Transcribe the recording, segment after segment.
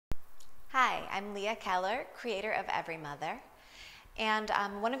Hi, I'm Leah Keller, creator of Every Mother. And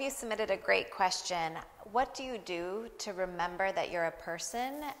one of you submitted a great question. What do you do to remember that you're a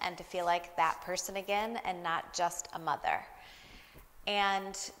person and to feel like that person again and not just a mother?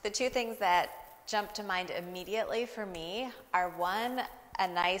 And the two things that jump to mind immediately for me are one, a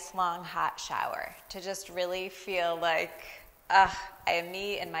nice long hot shower to just really feel like I am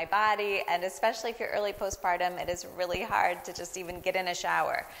me in my body, and especially if you're early postpartum, it is really hard to just even get in a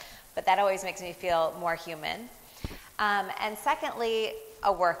shower. But that always makes me feel more human. And secondly,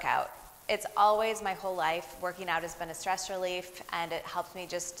 a workout. It's always, my whole life, working out has been a stress relief, and it helps me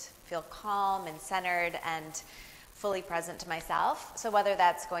just feel calm and centered and fully present to myself. So whether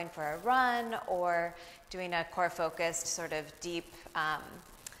that's going for a run or doing a core focused sort of deep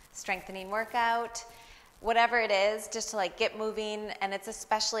strengthening workout, whatever it is, just to get moving. And it's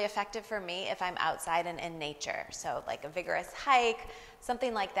especially effective for me if I'm outside and in nature. So like a vigorous hike,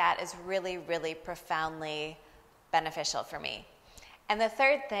 something like that is really, really profoundly beneficial for me. And the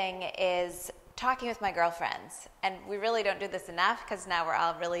third thing is talking with my girlfriends. And we really don't do this enough because now we're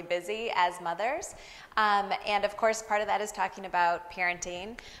all really busy as mothers. And of course, part of that is talking about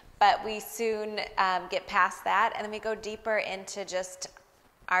parenting, but we soon get past that, and then we go deeper into just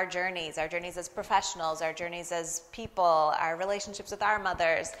our journeys as professionals, our journeys as people, our relationships with our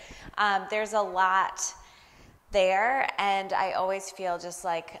mothers. There's a lot there, and I always feel just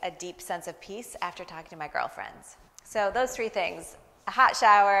like a deep sense of peace after talking to my girlfriends. So those three things: a hot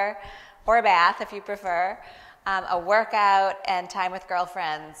shower or a bath if you prefer, a workout, and time with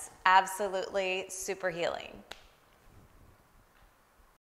girlfriends, absolutely super healing.